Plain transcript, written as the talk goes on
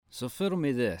So fiddle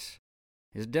me this.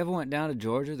 Is Devil Went Down to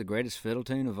Georgia the greatest fiddle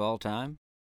tune of all time?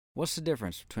 What's the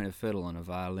difference between a fiddle and a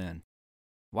violin?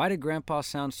 Why did Grandpa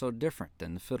sound so different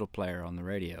than the fiddle player on the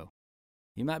radio?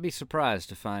 You might be surprised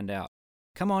to find out.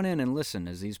 Come on in and listen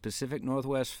as these Pacific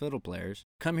Northwest fiddle players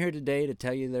come here today to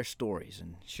tell you their stories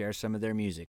and share some of their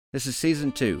music. This is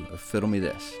Season 2 of Fiddle Me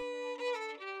This.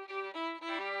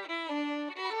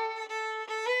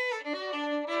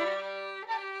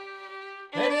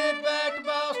 Headed back to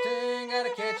Boston, gotta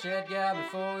catch that gal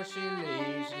before she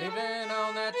leaves. Leaving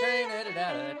on that train headed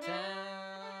out of town.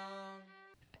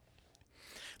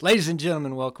 Ladies and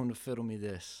gentlemen, welcome to Fiddle Me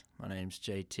This. My name's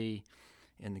JT.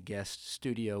 In the guest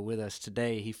studio with us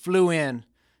today. He flew in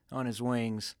on his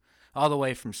wings all the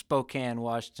way from Spokane,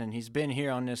 Washington. He's been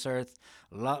here on this earth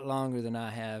a lot longer than I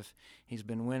have. He's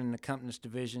been winning the accompanist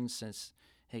division since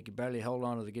he could barely hold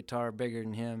on to the guitar bigger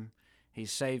than him.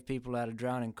 He's saved people out of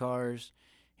drowning cars.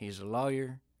 He's a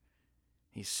lawyer.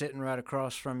 He's sitting right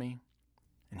across from me,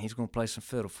 and he's going to play some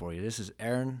fiddle for you. This is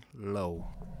Aaron Lowe.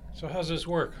 So how's this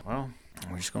work? Well,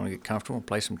 we're just going to get comfortable and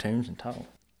play some tunes and talk.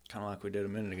 Kind of like we did a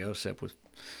minute ago, except with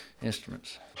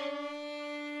instruments.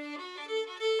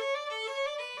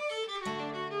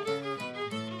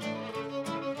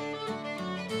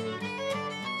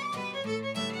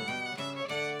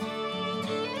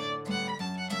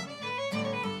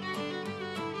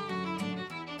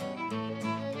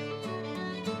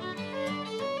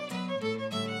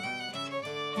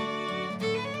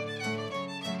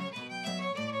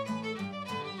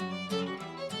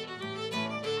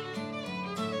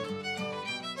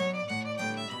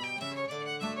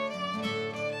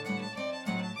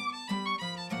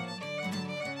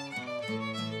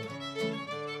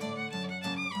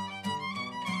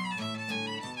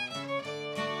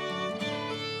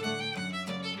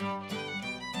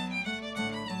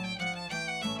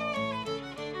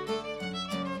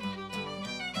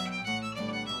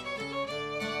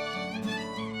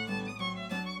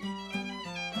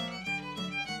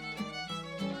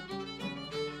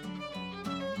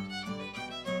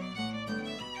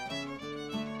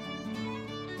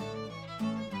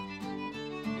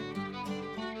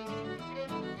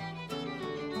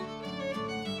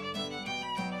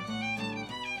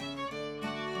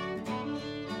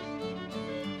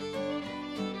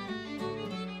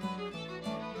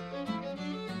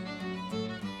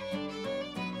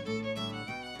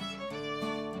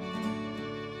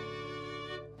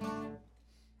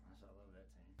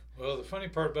 Well, the funny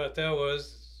part about that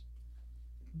was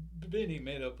Benny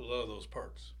made up a lot of those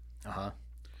parts. Uh-huh.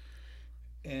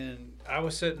 And I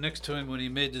was sitting next to him when he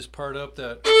made this part up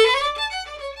that...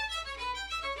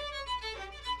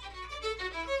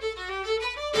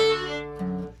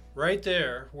 Right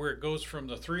there, where it goes from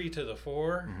the 3 to the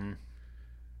 4,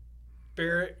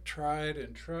 Barrett tried to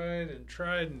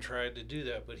do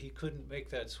that, but he couldn't make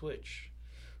that switch.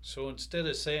 So instead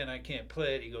of saying I can't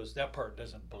play it, he goes, that part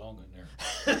doesn't belong in there.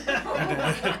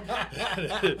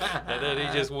 And then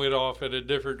he just went off in a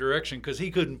different direction because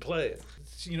he couldn't play it.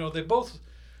 You know, they both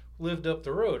lived up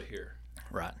the road here.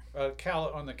 Right.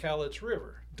 On the Cowlitz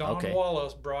River. Don Okay.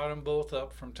 Wallace brought them both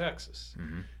up from Texas.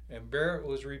 And Barrett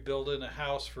was rebuilding a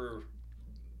house for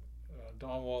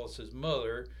Don Wallace's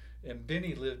mother, and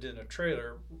Benny lived in a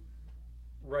trailer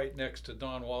right next to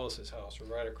Don Wallace's house, or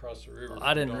right across the river.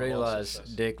 I didn't Don realize Wallace's house.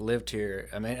 Dick lived here.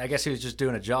 I mean, I guess he was just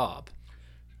doing a job.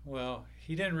 Well,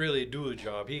 he didn't really do a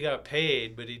job. He got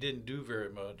paid, but he didn't do very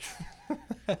much.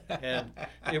 And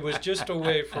it was just a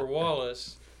way for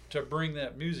Wallace to bring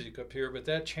that music up here, but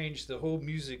that changed the whole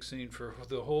music scene for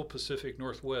the whole Pacific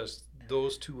Northwest,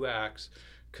 those two acts,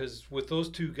 because with those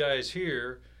two guys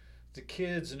here, the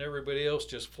kids and everybody else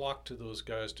just flocked to those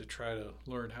guys to try to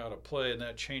learn how to play, and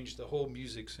that changed the whole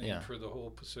music scene for the whole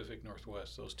Pacific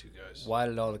Northwest, those two guys. Why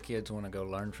did all the kids want to go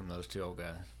learn from those two old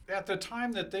guys? At the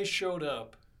time that they showed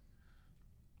up,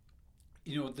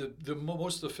 you know, the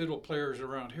most of the fiddle players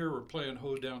around here were playing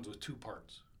hoedowns with two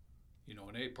parts, you know,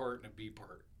 an A part and a B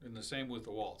part, and the same with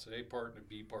the waltz, an A part and a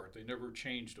B part. They never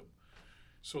changed them.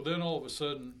 So then all of a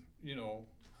sudden, you know,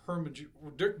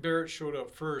 Dick Barrett showed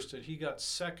up first, and he got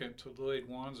second to Lloyd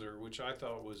Wanzer, which I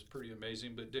thought was pretty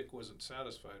amazing, but Dick wasn't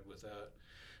satisfied with that.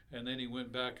 And then he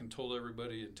went back and told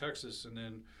everybody in Texas, and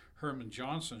then Herman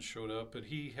Johnson showed up, and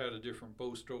he had a different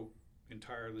bow stroke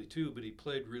entirely too, but he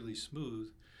played really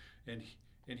smooth, and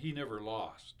he never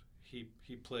lost. He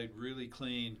played really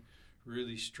clean,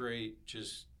 really straight,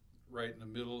 just right in the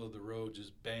middle of the road,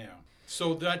 just bam.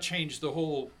 So that changed the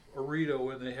whole arena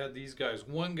when they had these guys.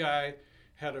 One guy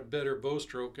had a better bow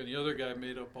stroke, and the other guy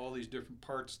made up all these different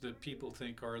parts that people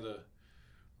think are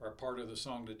part of the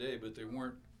song today, but they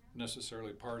weren't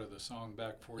necessarily part of the song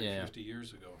back 40, Yeah. 50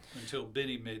 years ago until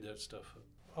Benny made that stuff up.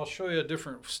 I'll show you a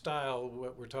different style of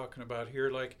what we're talking about here.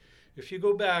 Like, if you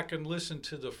go back and listen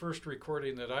to the first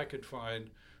recording that I could find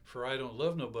for I Don't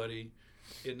Love Nobody,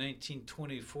 in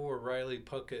 1924, Riley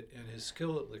Puckett and his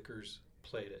Skillet Lickers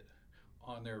played it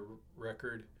on their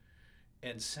record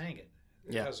and sang it.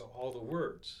 It Yeah. has all the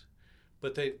words.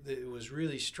 But it was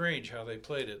really strange how they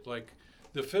played it. Like,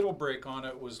 the fiddle break on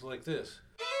it was like this.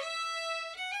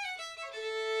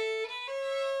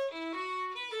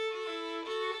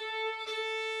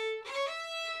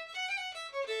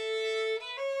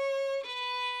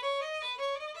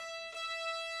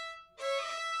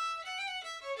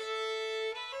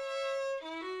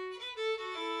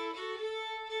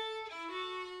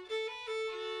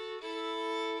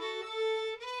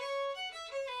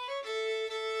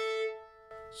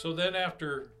 So then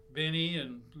after Benny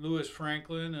and Louis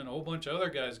Franklin and a whole bunch of other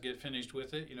guys get finished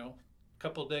with it, a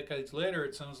couple decades later,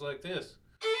 it sounds like this.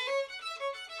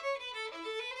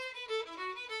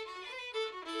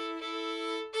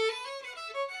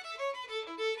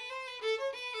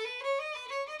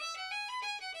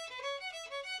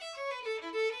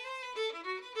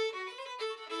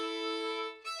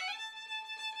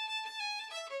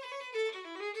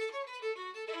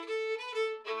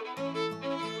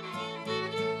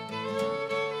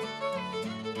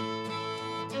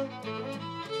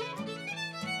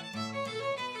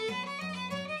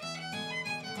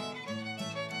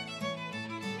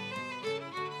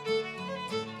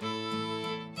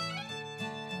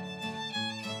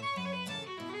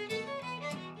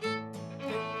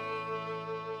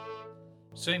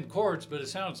 Same chords, but it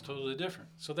sounds totally different.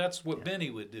 So that's what Benny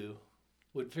would do,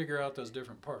 would figure out those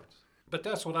different parts. But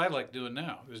that's what I like doing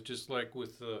now. It's just like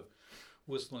with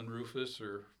Whistling Rufus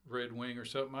or Red Wing or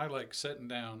something. I like sitting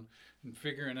down and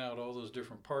figuring out all those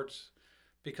different parts,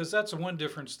 because that's the one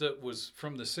difference that was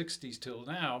from the 60s till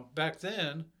now. Back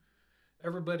then,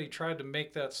 everybody tried to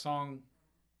make that song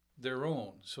their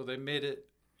own. So they made it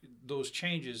those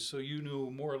changes so you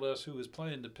knew more or less who was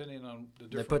playing depending on the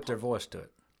different They put their voice to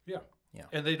it. Yeah. Yeah.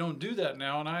 And they don't do that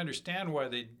now, and I understand why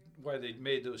they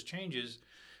made those changes,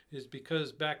 is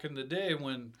because back in the day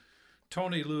when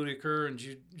Tony Ludiker and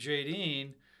Jay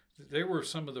Dean, they were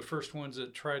some of the first ones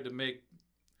that tried to make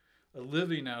a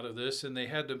living out of this, and they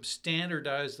had to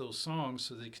standardize those songs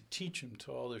so they could teach them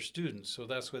to all their students. So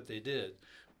that's what they did.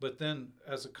 But then,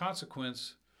 as a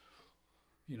consequence,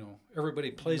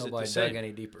 everybody plays Nobody it the same. dug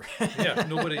any deeper. Yeah,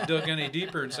 nobody dug any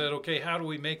deeper and said, okay, how do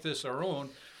we make this our own?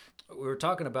 We were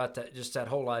talking about that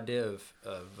whole idea of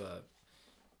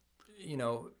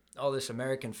all this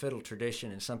American fiddle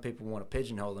tradition, and some people want to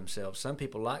pigeonhole themselves. Some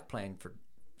people like playing for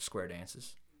square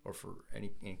dances or for any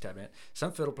type of dance.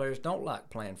 Some fiddle players don't like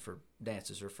playing for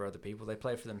dances or for other people. They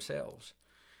play for themselves.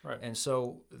 Right. And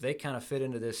so they kind of fit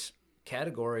into this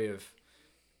category of,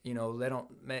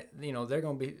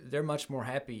 they're much more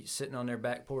happy sitting on their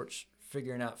back porch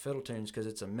figuring out fiddle tunes because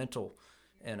it's a mental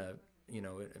and it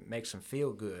makes them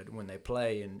feel good when they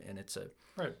play, and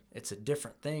it's a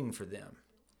different thing for them.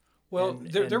 Well,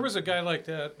 there was a guy like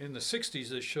that in the 60s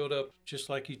that showed up just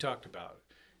like you talked about.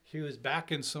 He was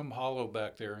back in some hollow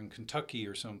back there in Kentucky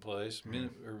or someplace,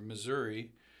 or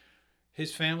Missouri.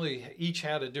 His family each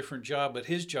had a different job, but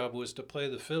his job was to play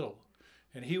the fiddle.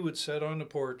 And he would sit on the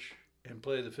porch and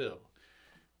play the fiddle.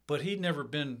 But he'd never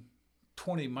been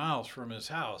 20 miles from his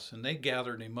house, and they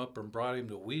gathered him up and brought him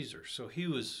to Weezer. So he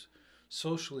was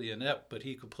socially inept, but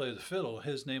he could play the fiddle.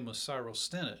 His name was Cyril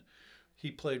Stinnett.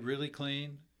 He played really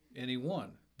clean, and he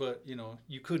won. But,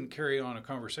 you couldn't carry on a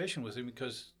conversation with him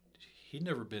because he'd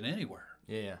never been anywhere.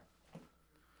 Yeah.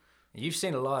 You've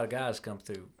seen a lot of guys come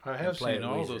through. I have play seen at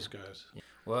all Weezer. those guys.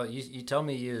 Well, you told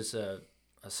me you was a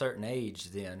certain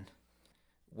age then.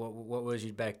 What was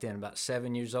you back then? About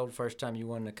 7 years old, first time you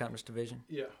won the Compass Division?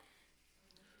 Yeah.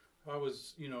 I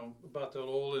was, about that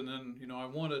old, and then, I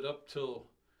won it up till...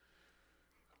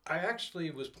 I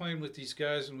actually was playing with these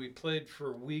guys, and we played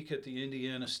for a week at the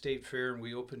Indiana State Fair, and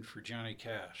we opened for Johnny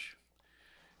Cash.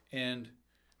 And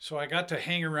so I got to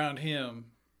hang around him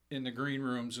in the green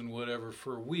rooms and whatever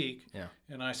for a week. Yeah.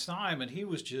 And I saw him, and he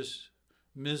was just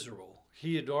miserable.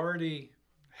 He had already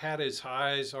had his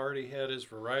highs, already had his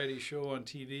variety show on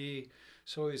TV.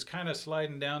 So he's kind of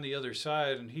sliding down the other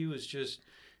side, and he was just,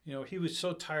 he was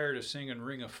so tired of singing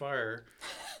Ring of Fire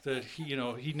that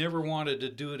he never wanted to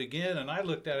do it again. And I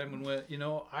looked at him and went,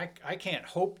 I can't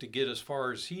hope to get as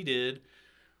far as he did,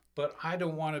 but I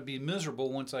don't want to be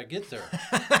miserable once I get there.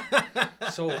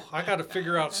 So I got to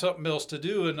figure out something else to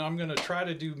do, and I'm going to try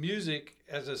to do music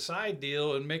as a side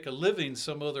deal and make a living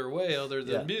some other way other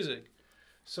than music.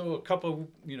 So a couple,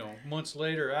 months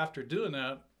later after doing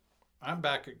that, I'm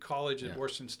back at college at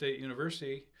Washington State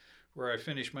University, where I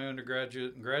finished my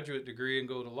undergraduate and graduate degree and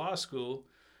go to law school,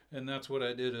 and that's what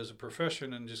I did as a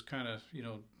profession, and just kind of,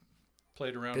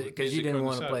 played around with music. Because you didn't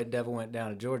want to play Devil Went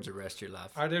Down to Georgia the rest of your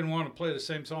life. I didn't want to play the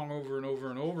same song over and over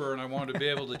and over, and I wanted to be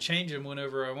able to change them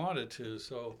whenever I wanted to.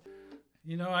 So,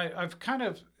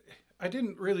 I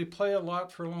didn't really play a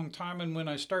lot for a long time, and when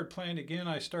I started playing again,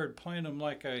 I started playing them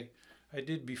like I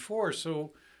did before.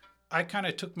 So I kind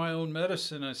of took my own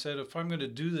medicine. I said, if I'm going to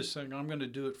do this thing, I'm going to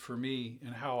do it for me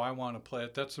and how I want to play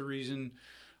it. That's the reason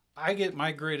I get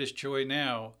my greatest joy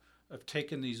now of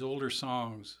taking these older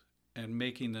songs and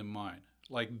making them mine,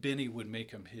 like Benny would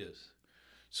make them his.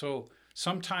 So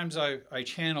sometimes I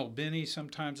channel Benny,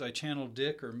 sometimes I channel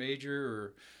Dick or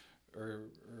Major or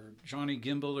Johnny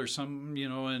Gimbel or some,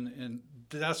 and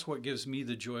that's what gives me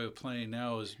the joy of playing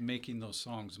now, is making those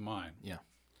songs mine. Yeah.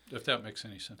 If that makes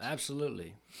any sense.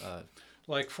 Absolutely.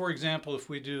 Like, for example, if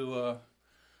we do,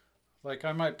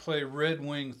 I might play Red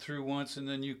Wing through once, and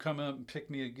then you come up and pick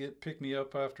me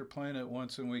up after playing it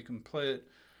once, and we can play it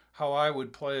how I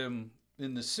would play them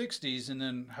in the 60s, and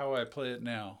then how I play it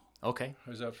now. Okay.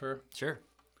 Is that fair? Sure.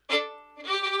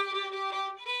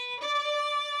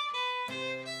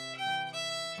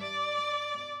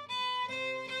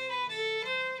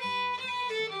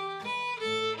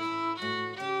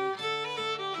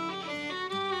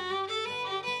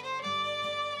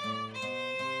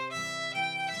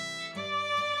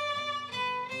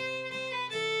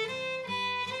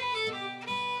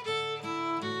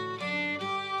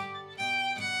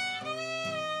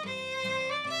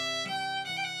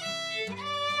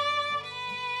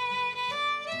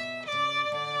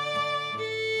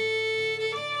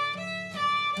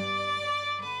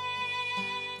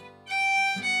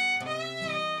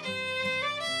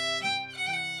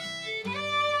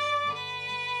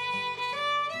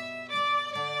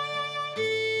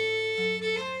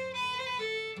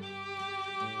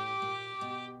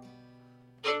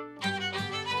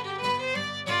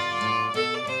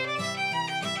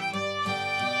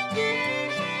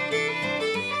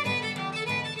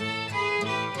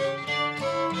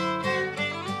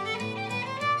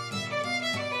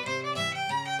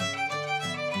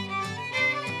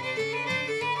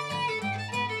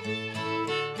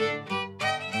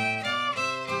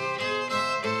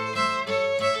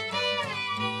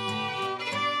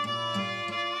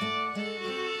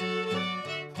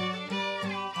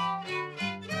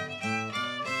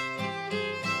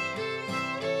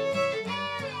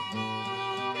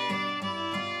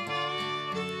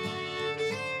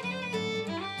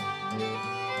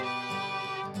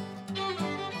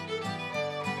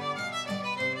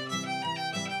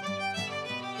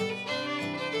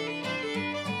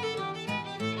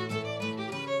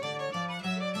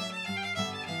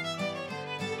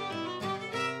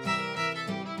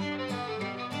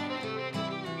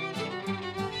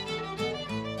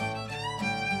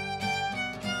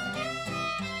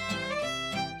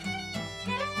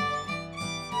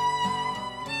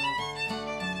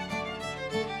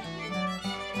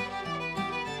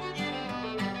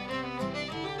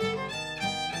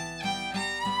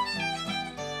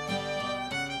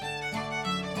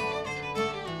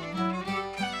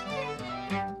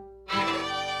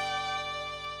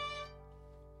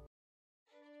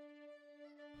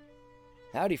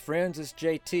 Howdy friends, it's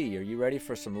JT. Are you ready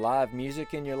for some live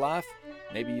music in your life?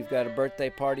 Maybe you've got a birthday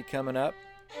party coming up.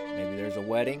 Maybe there's a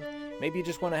wedding. Maybe you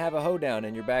just want to have a hoedown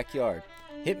in your backyard.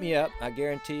 Hit me up. I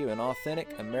guarantee you an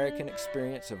authentic American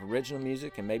experience of original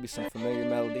music and maybe some familiar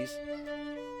melodies.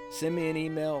 Send me an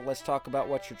email. Let's talk about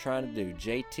what you're trying to do.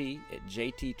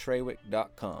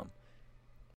 jt@jttrawick.com.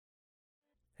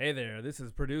 Hey there, this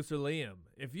is producer Liam.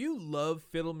 If you love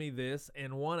Fiddle Me This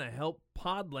and want to help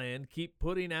Podland keep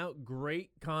putting out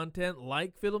great content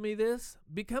like Fiddle Me This,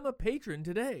 become a patron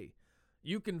today.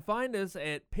 You can find us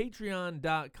at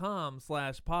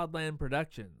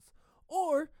patreon.com/podlandproductions,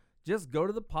 or just go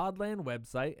to the Podland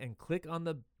website and click on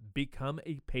the Become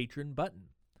a Patron button.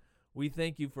 We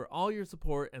thank you for all your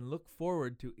support and look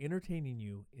forward to entertaining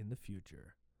you in the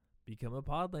future. Become a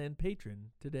Podland patron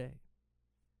today.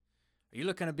 Are you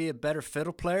looking to be a better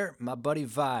fiddle player? My buddy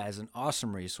Vi is an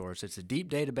awesome resource. It's a deep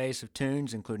database of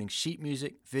tunes, including sheet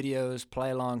music, videos,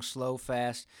 play-along, slow,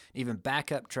 fast, even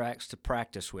backup tracks to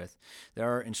practice with.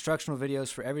 There are instructional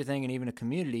videos for everything and even a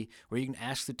community where you can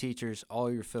ask the teachers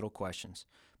all your fiddle questions.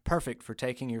 Perfect for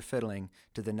taking your fiddling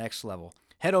to the next level.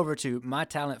 Head over to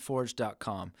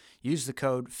mytalentforge.com. Use the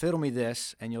code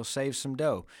FiddleMeThis and you'll save some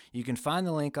dough. You can find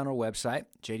the link on our website,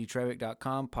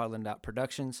 jdtrawick.com,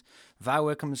 podland.productions. Vi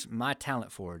Wickham's My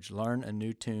Talent Forge. Learn a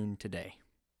new tune today.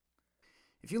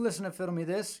 If you listen to Fiddle Me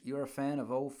This, you're a fan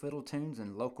of old fiddle tunes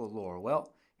and local lore.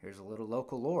 Well, here's a little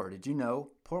local lore. Did you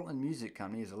know Portland Music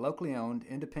Company is a locally owned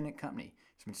independent company?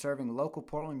 It's been serving local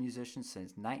Portland musicians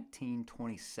since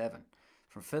 1927.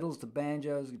 From fiddles to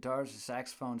banjos, guitars to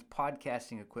saxophones,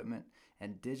 podcasting equipment,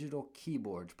 and digital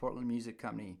keyboards, Portland Music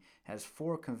Company has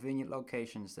 4 convenient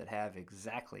locations that have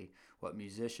exactly what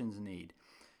musicians need.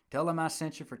 Tell them I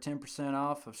sent you for 10%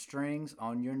 off of strings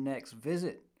on your next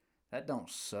visit. That don't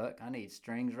suck. I need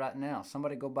strings right now.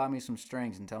 Somebody go buy me some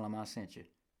strings and tell them I sent you.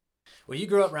 Well, you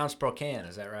grew up around Spokane,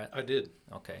 is that right? I did.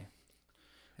 Okay.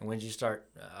 And when did you start?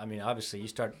 Obviously, you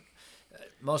start.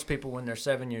 Most people, when they're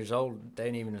 7 years old, they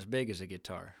ain't even as big as a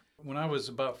guitar. When I was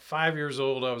about 5 years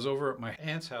old, I was over at my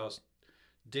aunt's house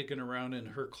digging around in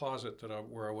her closet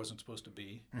where I wasn't supposed to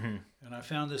be, and I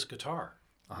found this guitar.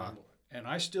 And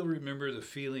I still remember the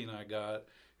feeling I got.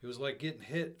 It was like getting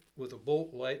hit with a bolt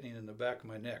of lightning in the back of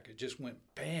my neck. It just went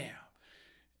bam.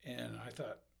 And I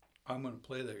thought, I'm going to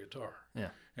play the guitar. Yeah.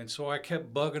 And so I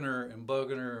kept bugging her and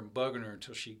bugging her and bugging her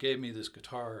until she gave me this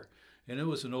guitar. And it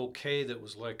was an OK that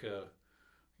was like a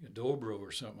dobro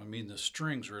or something. I mean, the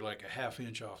strings were like a half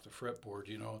inch off the fretboard,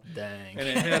 you know. Dang. And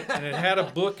it had a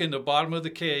book in the bottom of the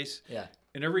case. Yeah.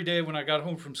 And every day when I got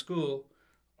home from school,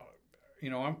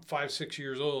 I'm 5, 6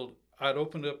 years old, I'd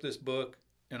open up this book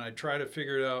and I'd try to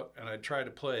figure it out and I'd try to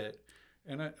play it.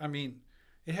 And I mean,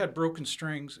 it had broken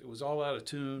strings. It was all out of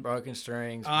tune. Broken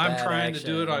strings. I'm bad trying action,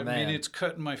 to do it. I man. mean, it's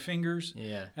cutting my fingers.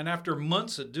 Yeah. And after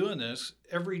months of doing this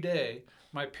every day,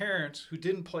 my parents, who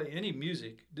didn't play any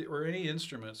music or any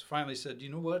instruments, finally said, you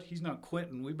know what? He's not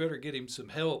quitting. We better get him some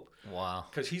help. Wow.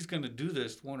 Because he's going to do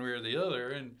this one way or the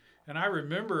other. And I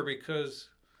remember because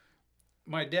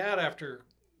my dad, after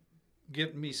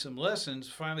getting me some lessons,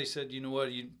 finally said, you know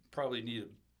what? You probably need a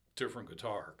different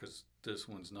guitar because this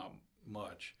one's not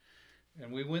much.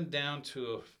 And we went down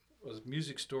to a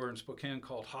music store in Spokane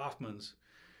called Hoffman's,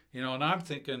 and I'm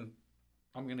thinking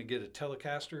I'm going to get a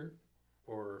Telecaster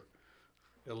or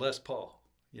a Les Paul.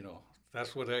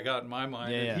 That's what I got in my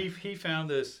mind. Yeah, and he found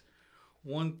this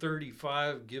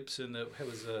 135 Gibson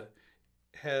that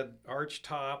had arch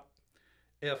top,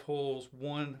 F holes,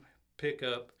 1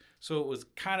 pickup. So it was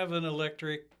kind of an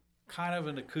electric, kind of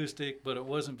an acoustic, but it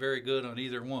wasn't very good on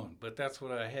either one. But that's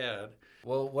what I had.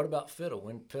 Well, what about fiddle?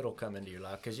 When fiddle come into your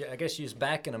life? Because I guess you was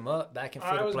backing them up, backing I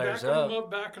fiddle was players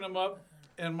backing them up,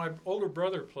 and my older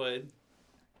brother played,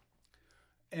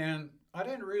 and I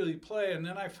didn't really play. And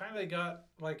then I finally got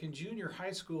like in junior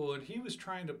high school, and he was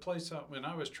trying to play something, and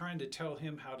I was trying to tell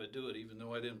him how to do it, even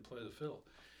though I didn't play the fiddle.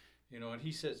 And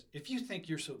he says, if you think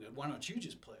you're so good, why don't you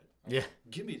just play it? Yeah.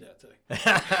 Give me that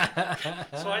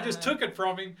thing. So I just took it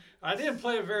from him. I didn't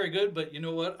play it very good, but you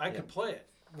know what? I could play it.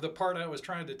 The part I was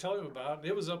trying to tell him about,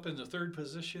 it was up in the 3rd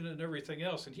position and everything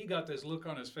else. And he got this look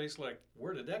on his face like,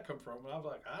 where did that come from? And I was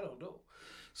like, I don't know.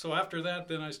 So after that,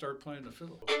 then I started playing the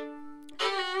fiddle.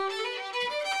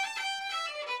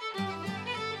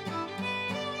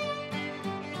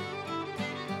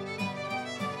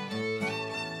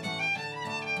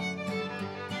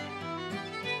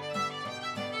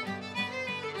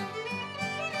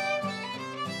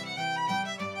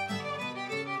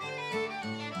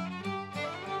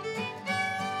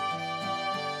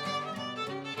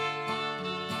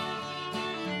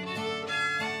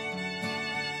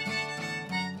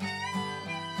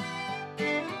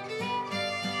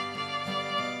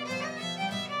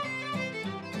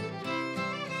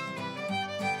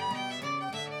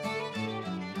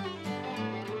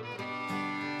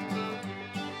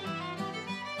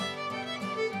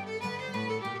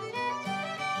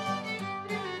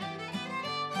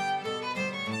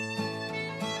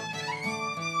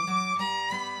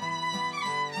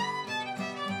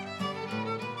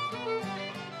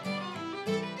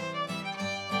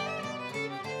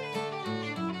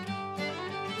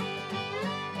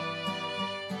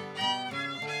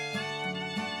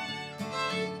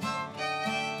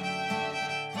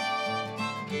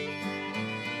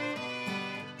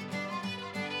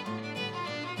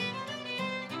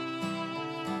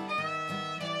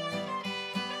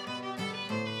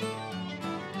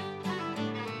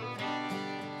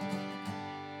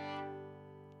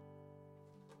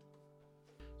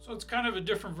 So it's kind of a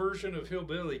different version of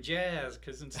hillbilly jazz,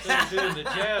 because instead of doing the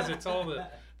jazz, it's all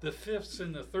the fifths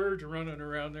and the thirds running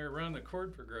around there around the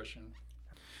chord progression.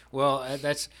 Well,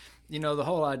 that's, the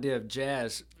whole idea of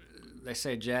jazz, they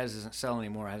say jazz isn't selling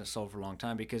anymore, hasn't sold for a long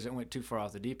time because it went too far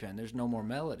off the deep end. There's no more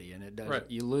melody, and it does. Right.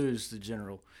 You lose the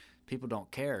general, people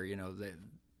don't care,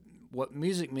 what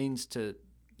music means to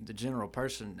the general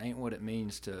person ain't what it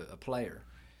means to a player.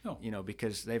 No.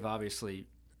 Because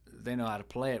they know how to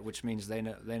play it, which means they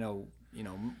know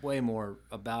way more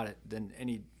about it than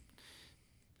any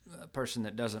person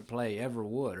that doesn't play ever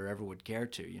would care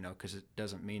to, because it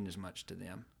doesn't mean as much to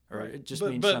them. Or it just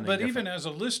means something But different. even as a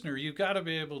listener, you've got to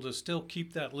be able to still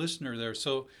keep that listener there.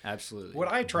 So Absolutely. what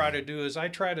I try to do is I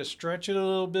try to stretch it a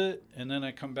little bit, and then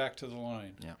I come back to the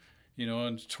line. Yeah.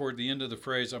 And toward the end of the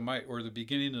phrase, or the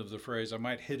beginning of the phrase, I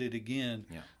might hit it again,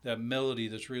 that melody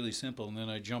that's really simple, and then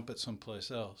I jump it someplace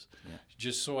else. Yeah.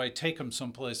 Just so I take them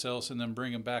someplace else and then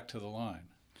bring them back to the line.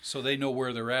 So they know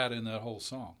where they're at in that whole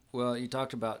song. Well, you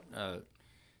talked about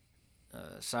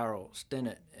Cyril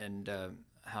Stinnett and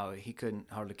how he couldn't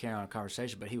hardly carry on a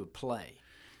conversation, but he would play.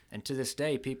 And to this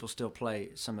day, people still play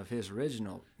some of his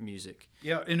original music.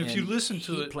 Yeah, and if you listen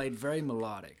to he it... played very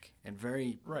melodic and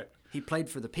very... Right. He played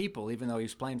for the people, even though he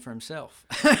was playing for himself.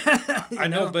 I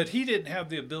know, but he didn't have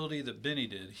the ability that Benny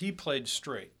did. He played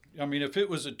straight. I mean, if it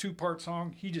was a two-part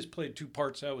song, he just played two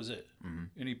parts, that was it. Mm-hmm.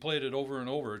 And he played it over and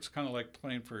over. It's kind of like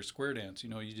playing for a square dance.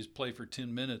 You just play for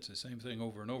 10 minutes, the same thing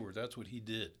over and over. That's what he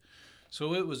did.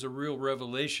 So it was a real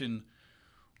revelation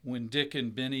when Dick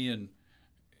and Benny and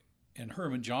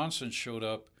Herman Johnson showed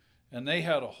up, and they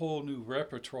had a whole new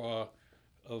repertoire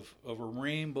of a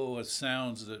rainbow of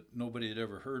sounds that nobody had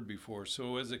ever heard before.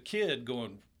 So as a kid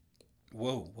going,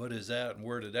 whoa, what is that, and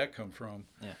where did that come from?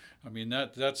 Yeah. I mean,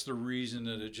 that's the reason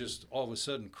that it just all of a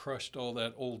sudden crushed all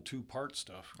that old two-part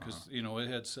stuff, because, it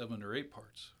had 7 or 8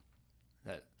 parts.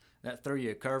 That threw you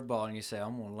a curveball, and you say,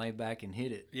 I'm going to lay back and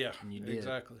hit it. Yeah, and you did.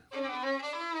 Exactly.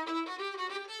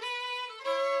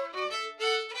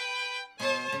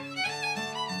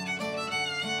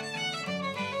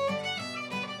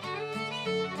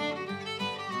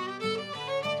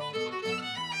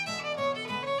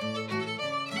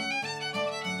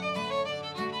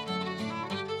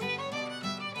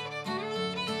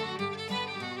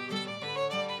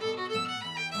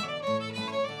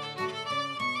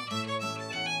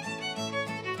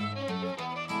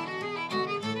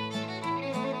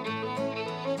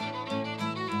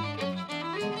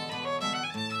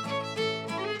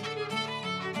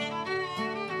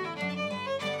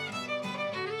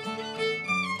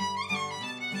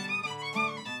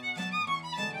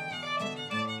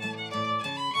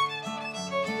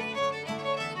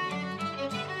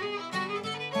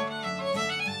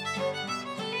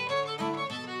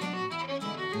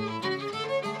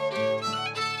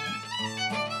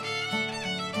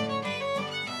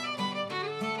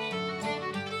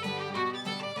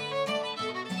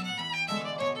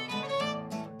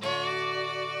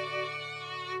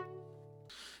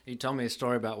 You told me a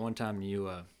story about one time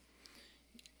you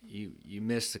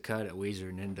missed the cut at Weezer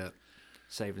and ended up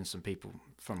saving some people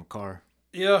from a car.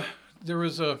 Yeah, there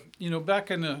was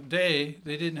back in the day,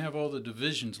 they didn't have all the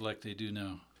divisions like they do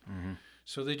now. Mm-hmm.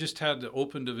 So they just had the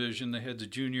open division. They had the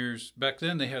juniors. Back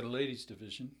then, they had a ladies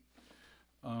division.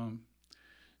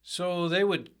 So they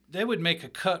would make a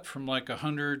cut from like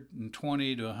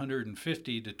 120 to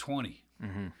 150 to 20.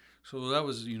 Mm-hmm. So that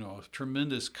was, a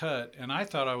tremendous cut. And I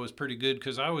thought I was pretty good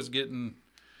because I was getting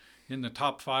in the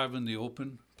top 5 in the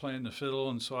open playing the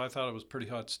fiddle. And so I thought it was pretty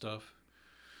hot stuff.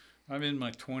 I'm in my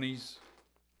 20s.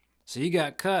 So you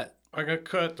got cut. I got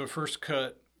cut, the first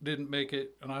cut, didn't make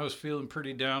it. And I was feeling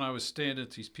pretty down. I was staying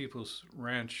at these people's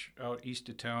ranch out east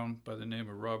of town by the name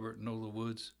of Robert and Nola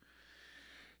Woods.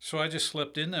 So I just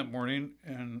slept in that morning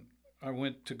and I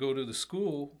went to go to the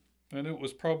school. And it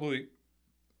was probably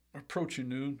approaching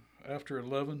noon, after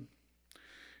 11,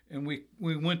 and we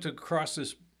went to cross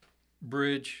this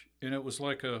bridge, and it was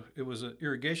an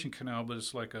irrigation canal, but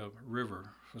it's like a river,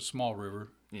 a small river.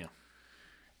 Yeah.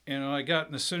 And I got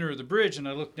in the center of the bridge, and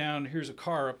I looked down, here's a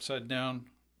car upside down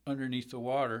underneath the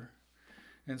water.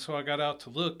 And so I got out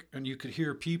to look, and you could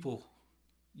hear people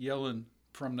yelling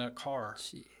from that car.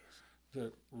 Jeez.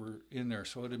 That were in there.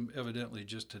 So it evidently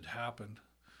just had happened.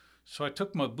 So I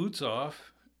took my boots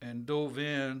off and dove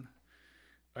in.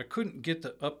 I couldn't get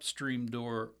the upstream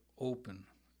door open.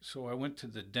 So I went to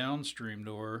the downstream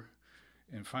door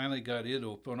and finally got it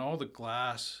open. All the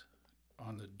glass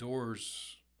on the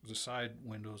doors, the side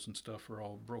windows and stuff are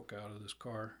all broke out of this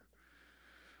car.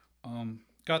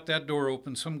 Got that door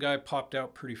open. Some guy popped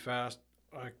out pretty fast.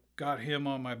 I got him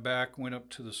on my back, went up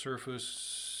to the surface,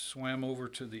 swam over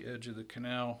to the edge of the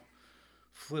canal,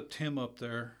 flipped him up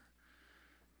there.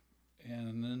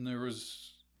 And then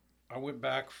I went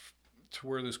back to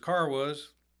where this car was.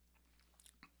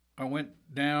 I went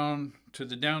down to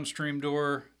the downstream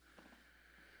door.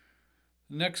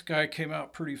 The next guy came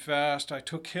out pretty fast. I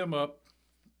took him up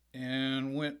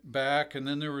and went back. And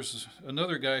then there was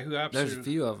another guy who absolutely... There's a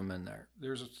few of them in there.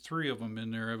 There's 3 of them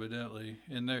in there, evidently.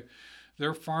 And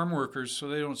they're farm workers, so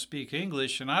they don't speak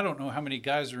English. And I don't know how many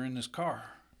guys are in this car.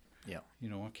 Yeah. You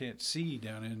know, I can't see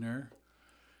down in there.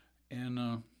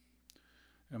 And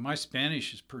my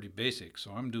Spanish is pretty basic,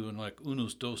 so I'm doing like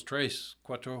unos, dos, tres,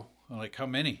 cuatro, like how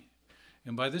many?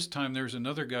 And by this time, there's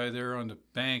another guy there on the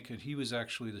bank, and he was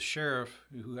actually the sheriff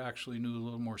who actually knew a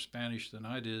little more Spanish than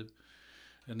I did.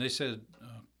 And they said,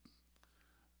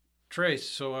 Trace.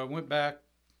 So I went back.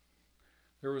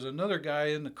 There was another guy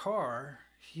in the car.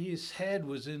 His head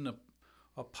was in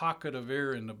a pocket of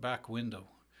air in the back window,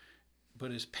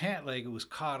 but his pant leg was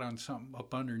caught on something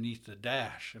up underneath the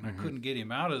dash, and I couldn't get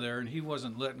him out of there, and he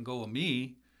wasn't letting go of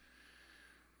me.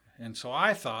 And so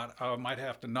I thought I might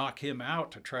have to knock him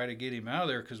out to try to get him out of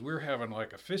there, because we're having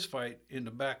like a fist fight in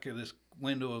the back of this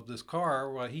window of this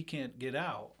car while he can't get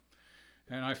out.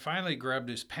 And I finally grabbed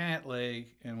his pant leg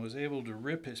and was able to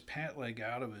rip his pant leg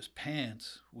out of his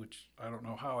pants, which I don't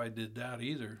know how I did that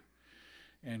either,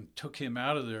 and took him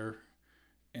out of there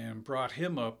and brought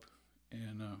him up,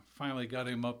 and finally got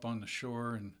him up on the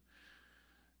shore, and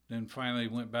then finally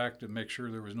went back to make sure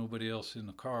there was nobody else in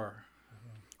the car.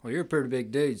 Well, you're a pretty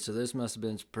big dude, so this must have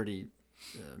been some pretty,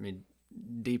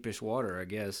 deepish water, I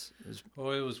guess.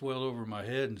 Oh, it was well over my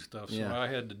head and stuff, so Yeah. I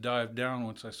had to dive down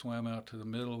once I swam out to the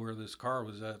middle where this car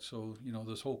was at. So, you know,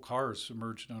 this whole car is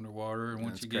submerged underwater, and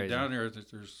once That's you get crazy. down there,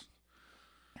 there's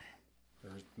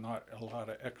not a lot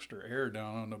of extra air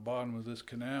down on the bottom of this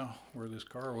canal where this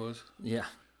car was. Yeah.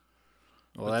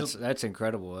 Well, But that's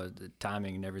incredible. The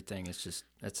timing and everything is just,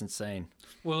 that's insane.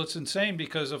 Well, it's insane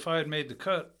because if I had made the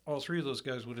cut, all three of those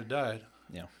guys would have died.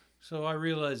 Yeah. So I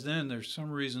realized then there's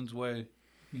some reasons why,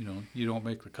 you know, you don't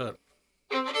make the cut.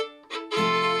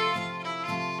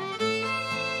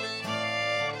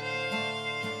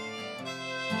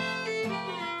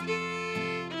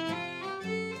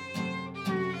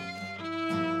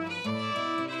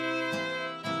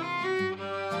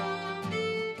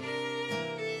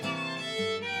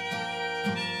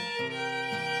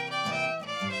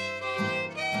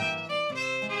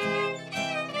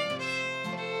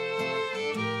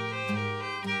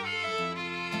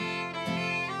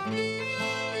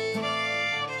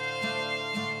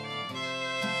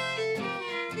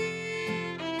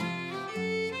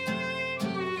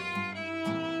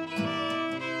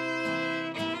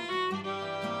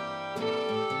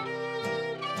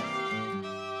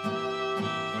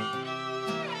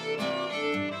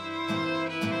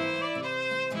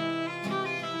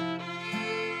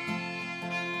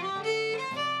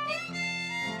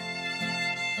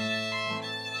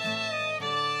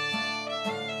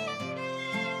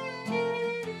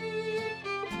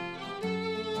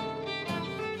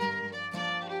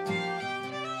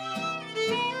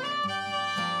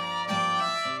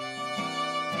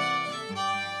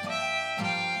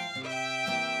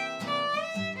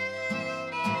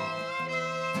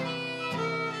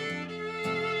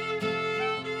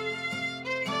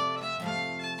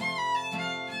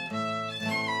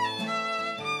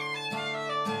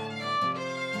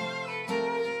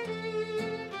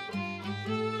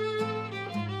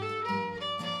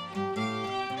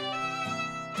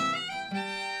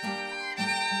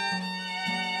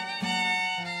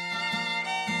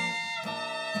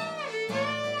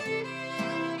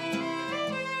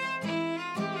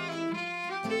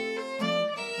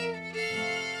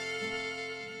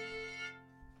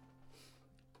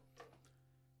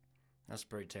 That's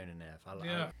pretty tune and a half.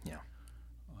 Yeah. Yeah.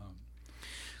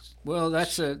 Well,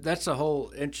 that's a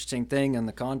whole interesting thing in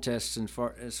the contests and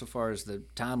so far as the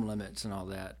time limits and all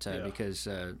that, Yeah. because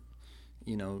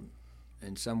you know,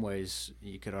 in some ways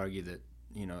you could argue that,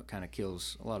 you know, it kind of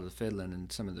kills a lot of the fiddling,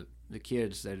 and some of the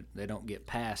kids that they don't get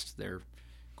past their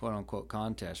quote unquote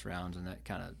contest rounds, and that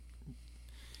kind of.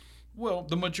 Well,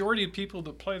 the majority of people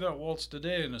that play that waltz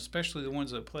today, and especially the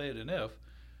ones that play it in F,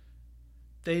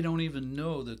 they don't even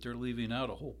know that they're leaving out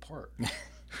a whole part,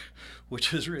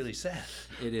 which is really sad.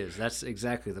 It is. That's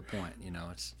exactly the point. You know,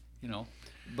 it's. You know,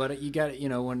 But you got, you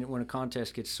know, when a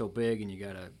contest gets so big and you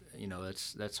got to, you know,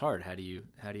 that's hard. How do you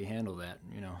handle that?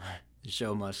 You know, the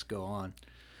show must go on.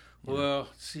 well,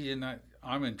 see, and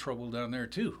I'm in trouble down there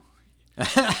too,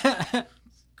 because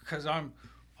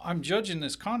I'm judging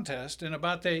this contest, and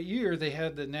about that year they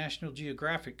had the National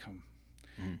Geographic come,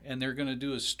 and they're going to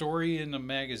do a story in the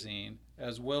magazine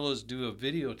as well as do a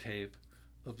videotape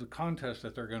of the contest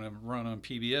that they're going to run on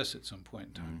PBS at some point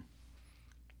in time.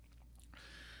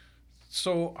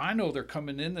 So I know they're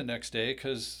coming in the next day,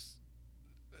 because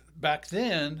back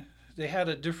then they had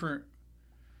a different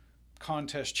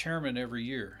contest chairman every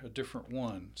year, a different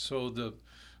one. So the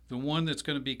one that's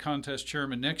going to be contest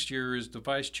chairman next year is the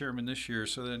vice chairman this year,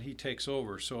 so then he takes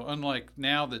over. So unlike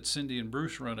now that Cindy and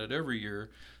Bruce run it every year,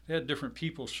 they had different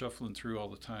people shuffling through all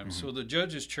the time. So the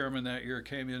judges chairman that year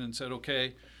came in and said,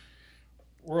 okay,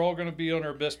 we're all going to be on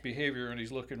our best behavior, and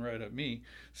he's looking right at me,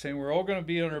 saying we're all going to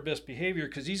be on our best behavior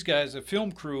because these guys, the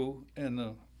film crew and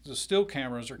the still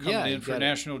cameras are coming in for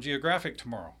National Geographic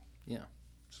tomorrow. Yeah.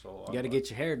 So You got to get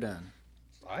your hair done.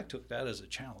 I took that as a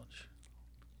challenge.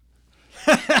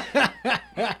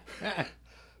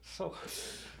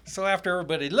 So after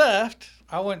everybody left,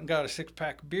 I went and got a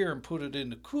 6-pack of beer and put it in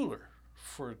the cooler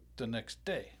for the next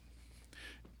day.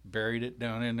 Buried it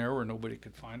down in there where nobody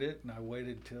could find it, and I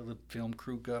waited till the film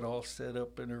crew got all set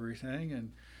up and everything,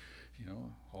 and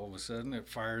all of a sudden it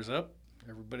fires up.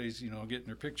 Everybody's getting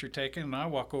their picture taken, and I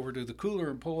walk over to the cooler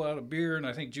and pull out a beer, and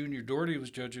I think Junior Doherty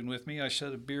was judging with me. I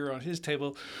set a beer on his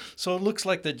table, so it looks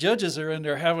like the judges are in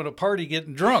there having a party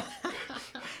getting drunk.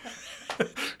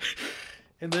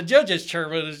 And the judges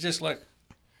chairman is just like,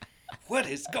 what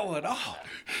is going on?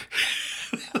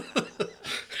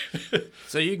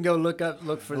 So you can go look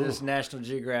for this National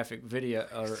Geographic video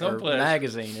or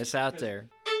magazine. It's out there.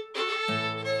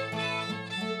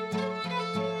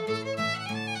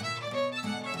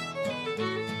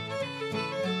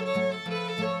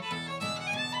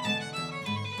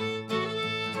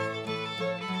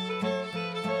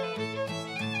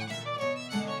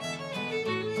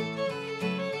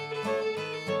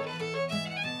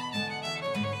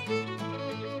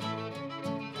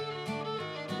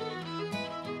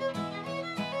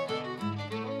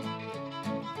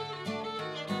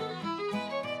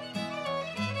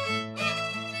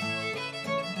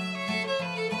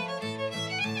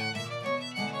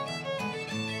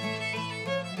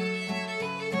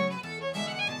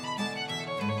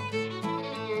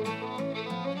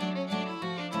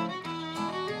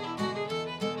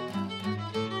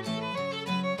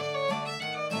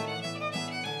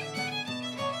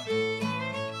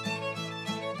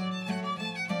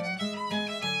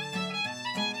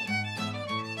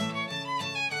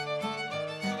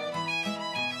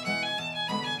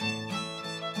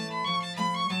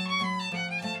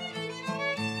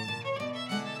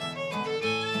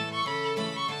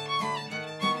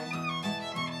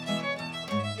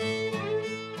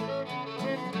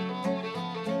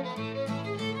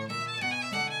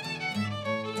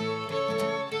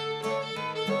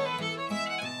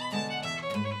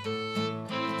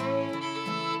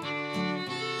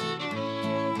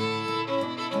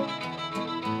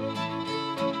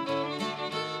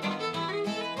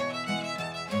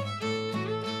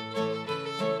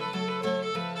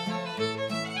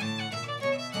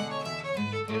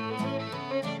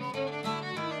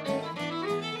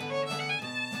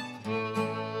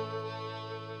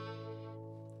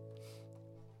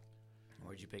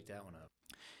 Pick that one up.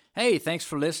 Hey, thanks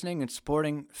for listening and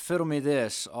supporting Fiddle Me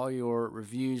This. All your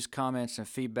reviews, comments, and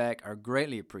feedback are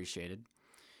greatly appreciated.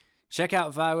 Check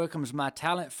out Vi Wickham's My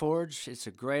Talent Forge. It's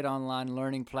a great online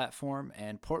learning platform,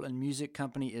 and Portland Music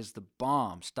Company is the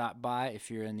bomb. Stop by if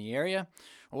you're in the area.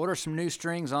 Order some new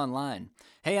strings online.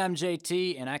 Hey, I'm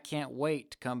JT, and I can't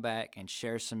wait to come back and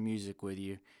share some music with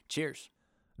you. Cheers.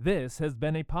 This has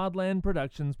been a Podland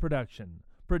Productions production,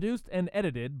 produced and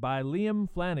edited by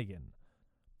Liam Flanagan.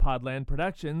 Podland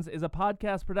Productions is a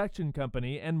podcast production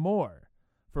company and more.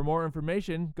 For more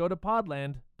information, go to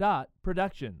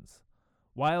podland.productions.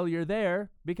 While you're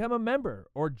there, become a member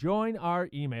or join our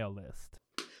email list.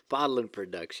 Podland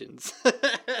Productions.